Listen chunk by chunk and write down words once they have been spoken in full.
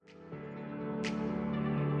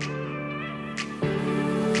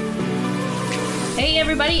Hey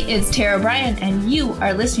everybody, it's Tara Bryan, and you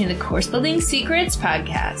are listening to the Course Building Secrets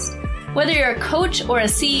podcast. Whether you're a coach or a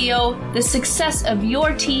CEO, the success of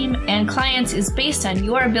your team and clients is based on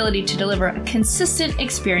your ability to deliver a consistent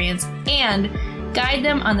experience and guide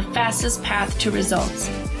them on the fastest path to results.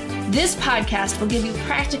 This podcast will give you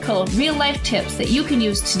practical, real-life tips that you can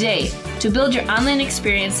use today to build your online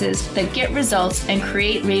experiences that get results and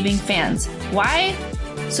create raving fans. Why?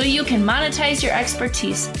 So you can monetize your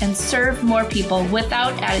expertise and serve more people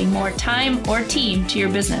without adding more time or team to your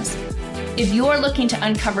business. If you're looking to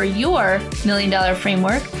uncover your $1 million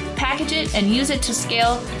framework, package it, and use it to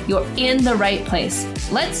scale, you're in the right place.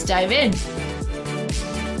 Let's dive in.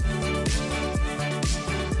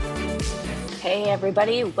 Hey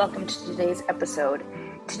everybody, welcome to today's episode.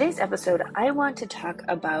 Today's episode, I want to talk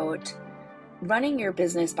about running your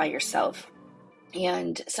business by yourself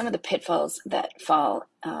and some of the pitfalls that fall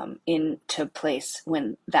into place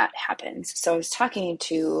when that happens. So I was talking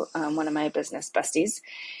to one of my business besties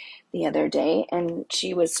the other day, and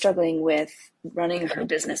she was struggling with running her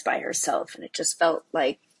business by herself, and it just felt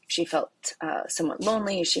like she felt somewhat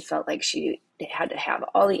lonely. She felt like she had to have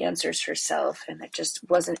all the answers herself, and there just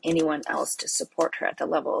wasn't anyone else to support her at the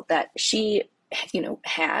level that she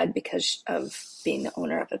had because of being the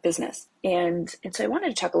owner of a business. And so I wanted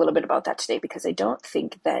to talk a little bit about that today because I don't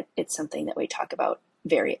think that it's something that we talk about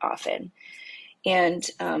very often. And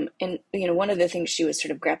one of the things she was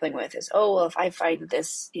sort of grappling with is, oh, well, if I find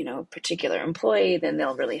this, particular employee, then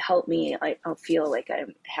they'll really help me. I'll feel like I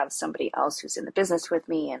have somebody else who's in the business with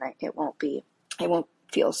me, and I won't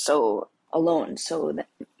feel so alone so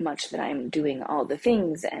much that I'm doing all the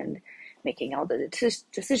things and making all the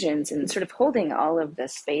decisions and sort of holding all of the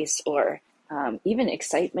space or even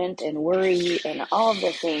excitement and worry and all of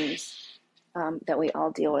the things that we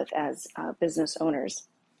all deal with as business owners.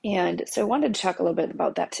 And so I wanted to talk a little bit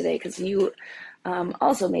about that today because you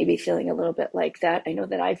also may be feeling a little bit like that. I know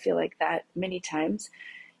that I feel like that many times.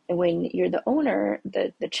 And when you're the owner,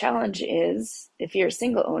 the challenge is, if you're a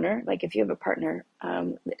single owner, like if you have a partner,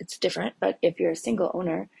 it's different. But if you're a single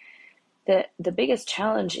owner, the biggest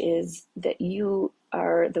challenge is that you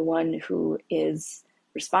are the one who is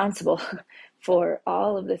responsible for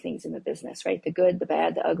all of the things in the business, right? The good, the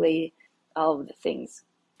bad, the ugly, all of the things.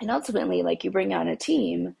 And ultimately, like, you bring on a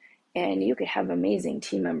team and you could have amazing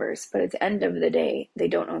team members, but at the end of the day, they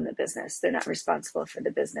don't own the business. They're not responsible for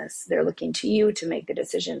the business. They're looking to you to make the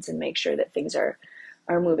decisions and make sure that things are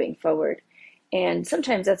moving forward. And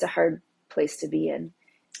sometimes that's a hard place to be in.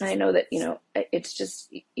 And I know that, it's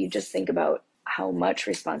just, you just think about how much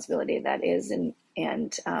responsibility that is. And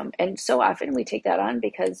so often we take that on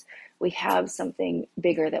because we have something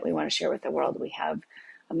bigger that we want to share with the world. We have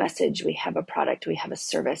a message, we have a product, we have a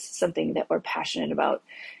service, something that we're passionate about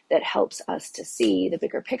that helps us to see the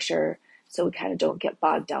bigger picture so we kind of don't get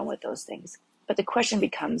bogged down with those things. But the question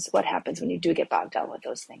becomes, what happens when you do get bogged down with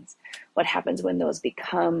those things? What happens when those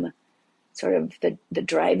become sort of the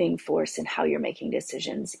driving force in how you're making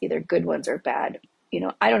decisions, either good ones or bad?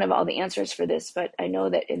 I don't have all the answers for this, but I know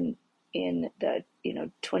that in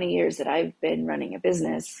the 20 years that I've been running a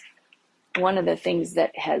business, one of the things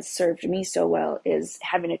that has served me so well is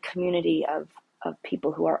having a community of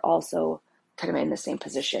people who are also kind of in the same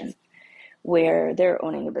position where they're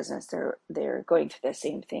owning a business, they're going through the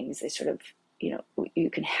same things. They sort of, you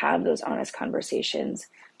can have those honest conversations.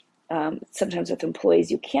 Sometimes with employees,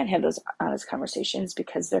 you can't have those honest conversations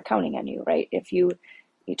because they're counting on you, right? If you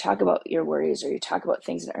talk about your worries or you talk about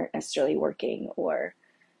things that aren't necessarily working or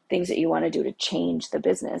things that you want to do to change the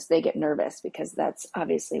business, they get nervous because that's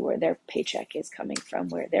obviously where their paycheck is coming from,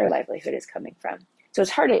 where their livelihood is coming from. So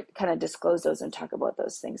it's hard to kind of disclose those and talk about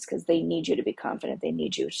those things because they need you to be confident. They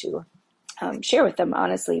need you to share with them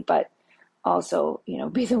honestly, but also,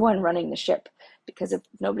 be the one running the ship, because if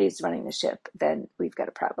nobody's running the ship, then we've got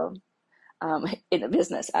a problem in the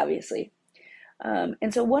business, obviously.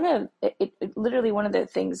 And so literally one of the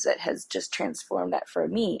things that has just transformed that for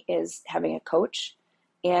me is having a coach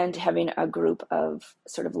and having a group of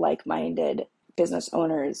sort of like-minded business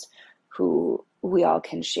owners who we all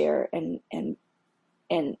can share and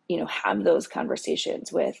have those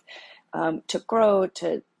conversations with, to grow,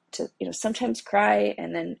 to sometimes cry,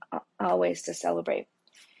 and then always to celebrate.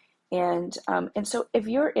 And so if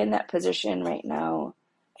you're in that position right now,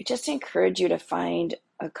 I just encourage you to find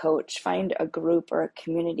a coach, find a group or a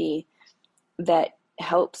community that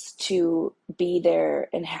helps to be there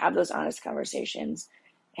and have those honest conversations,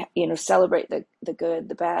 celebrate the good,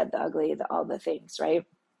 the bad, the ugly, all the things, right?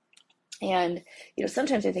 And,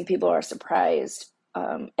 sometimes I think people are surprised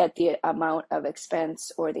at the amount of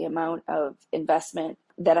expense or the amount of investment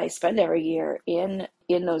that I spend every year in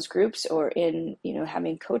those groups or in,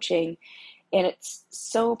 having coaching. And it's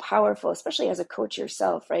so powerful, especially as a coach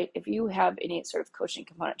yourself, right? If you have any sort of coaching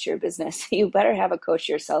component to your business, you better have a coach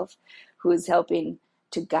yourself who is helping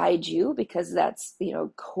to guide you, because that's,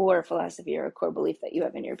 core philosophy or a core belief that you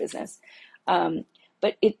have in your business.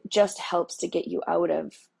 But it just helps to get you out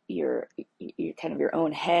of your kind of your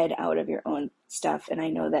own head, out of your own stuff. And I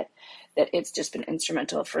know that it's just been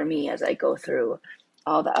instrumental for me as I go through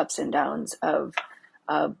all the ups and downs of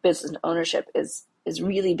business ownership, is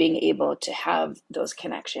really being able to have those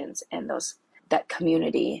connections and that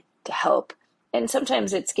community to help. And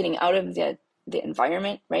sometimes it's getting out of the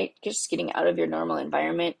environment, right? Just getting out of your normal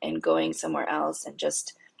environment and going somewhere else and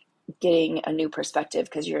just getting a new perspective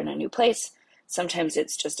because you're in a new place. Sometimes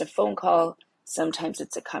it's just a phone call. Sometimes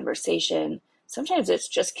it's a conversation. Sometimes it's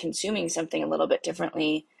just consuming something a little bit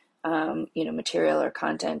differently, material or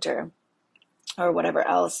content or whatever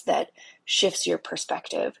else that shifts your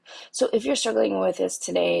perspective. So if you're struggling with this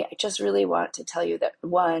today, I just really want to tell you that,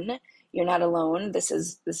 one, you're not alone. This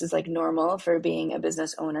is like normal for being a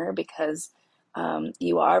business owner, because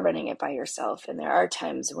you are running it by yourself. And there are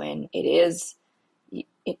times when it is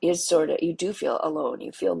sort of, you do feel alone.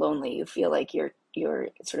 You feel lonely. You feel like you're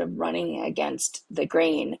sort of running against the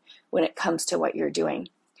grain when it comes to what you're doing.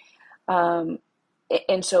 And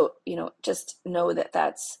so, just know that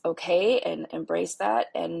that's okay and embrace that.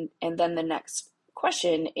 And then the next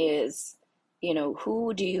question is,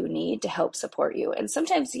 who do you need to help support you? And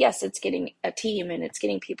sometimes, yes, it's getting a team and it's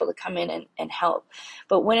getting people to come in and help.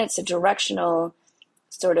 But when it's a directional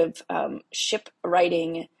sort of ship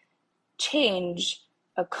writing change,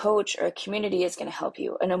 a coach or a community is going to help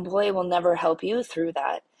you. An employee will never help you through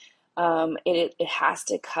that. It has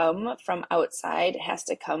to come from outside. It has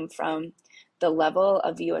to come from the level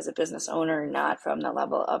of you as a business owner, not from the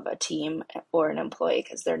level of a team or an employee,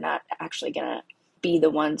 because they're not actually going to be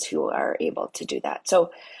the ones who are able to do that.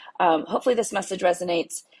 So hopefully this message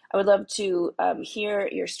resonates. I would love to hear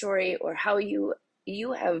your story or how you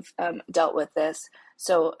have dealt with this.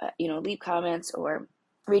 So, leave comments or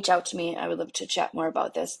reach out to me. I would love to chat more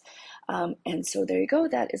about this. And so there you go.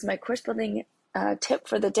 That is my course building tip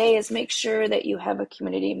for the day, is make sure that you have a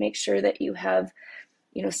community. Make sure that you have,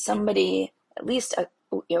 somebody, at least a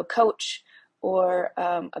coach or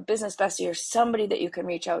a business bestie or somebody that you can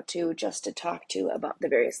reach out to just to talk to about the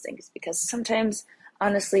various things. Because sometimes,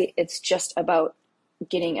 honestly, it's just about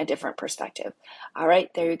getting a different perspective. All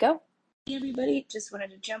right, there you go. Hey everybody, just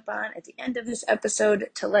wanted to jump on at the end of this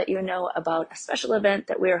episode to let you know about a special event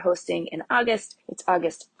that we are hosting in August. It's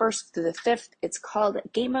August 1st through the 5th. It's called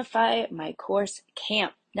Gamify My Course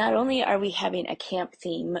Camp. Not only are we having a camp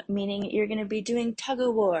theme, meaning you're going to be doing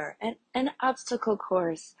tug-of-war, an obstacle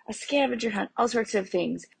course, a scavenger hunt, all sorts of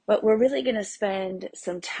things, but we're really going to spend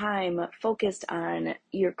some time focused on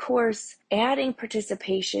your course, adding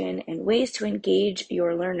participation and ways to engage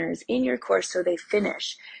your learners in your course so they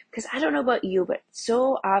finish. Because I don't know about you, but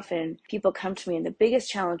so often people come to me and the biggest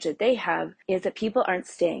challenge that they have is that people aren't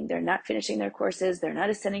staying. They're not finishing their courses. They're not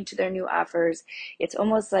ascending to their new offers. It's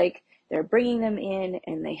almost like they're bringing them in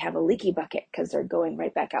and they have a leaky bucket because they're going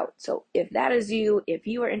right back out. So if that is you, if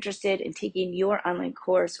you are interested in taking your online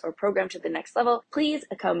course or program to the next level, please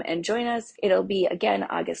come and join us. It'll be, again,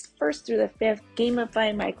 August 1st through the 5th,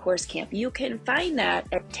 Gamify My Course Camp. You can find that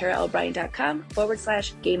at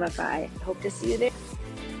TaraLBryan.com/Gamify. Hope to see you there.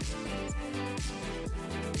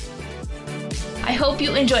 I hope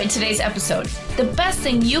you enjoyed today's episode. The best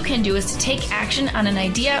thing you can do is to take action on an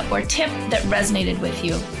idea or tip that resonated with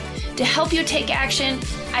you. To help you take action,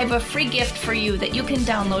 I have a free gift for you that you can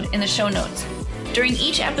download in the show notes. During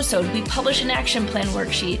each episode, we publish an action plan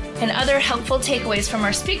worksheet and other helpful takeaways from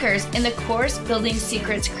our speakers in the Course Building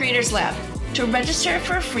Secrets Creators Lab. To register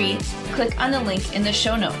for free, click on the link in the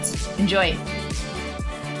show notes. Enjoy.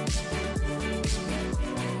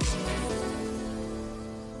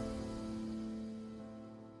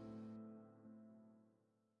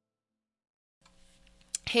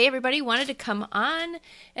 Hey everybody, wanted to come on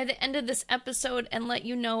at the end of this episode and let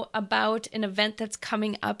you know about an event that's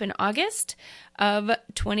coming up in August of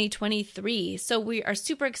 2023. So we are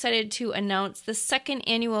super excited to announce the second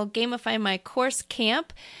annual Gamify My Course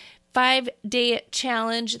Camp 5-day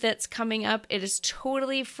challenge that's coming up. It is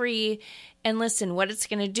totally free. And listen, what it's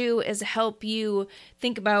going to do is help you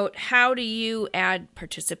think about how do you add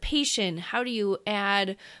participation? How do you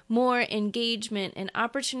add more engagement and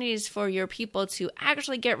opportunities for your people to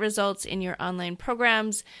actually get results in your online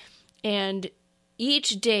programs? And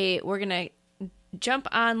each day we're going to jump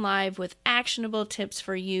on live with actionable tips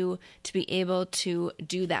for you to be able to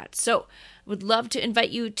do that. So would love to invite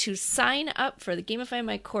you to sign up for the Gamify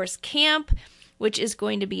My Course Camp, which is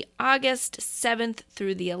going to be August 7th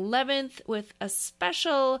through the 11th with a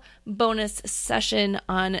special bonus session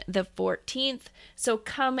on the 14th. So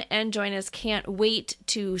come and join us. Can't wait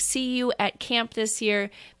to see you at camp this year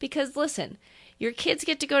because listen, your kids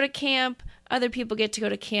get to go to camp, other people get to go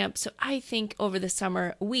to camp. So I think over the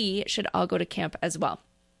summer, we should all go to camp as well.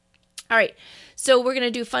 All right, so we're going to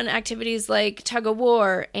do fun activities like tug of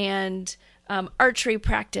war and archery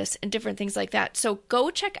practice and different things like that. So go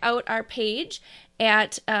check out our page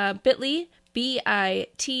at bit.ly,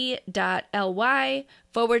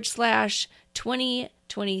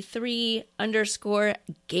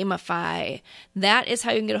 bit.ly/2023_gamify. That is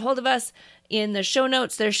how you can get a hold of us. In the show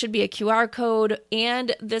notes, there should be a QR code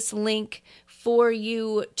and this link for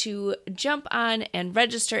you to jump on and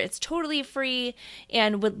register. It's totally free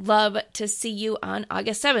and would love to see you on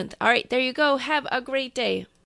August 7th. All right, there you go. Have a great day.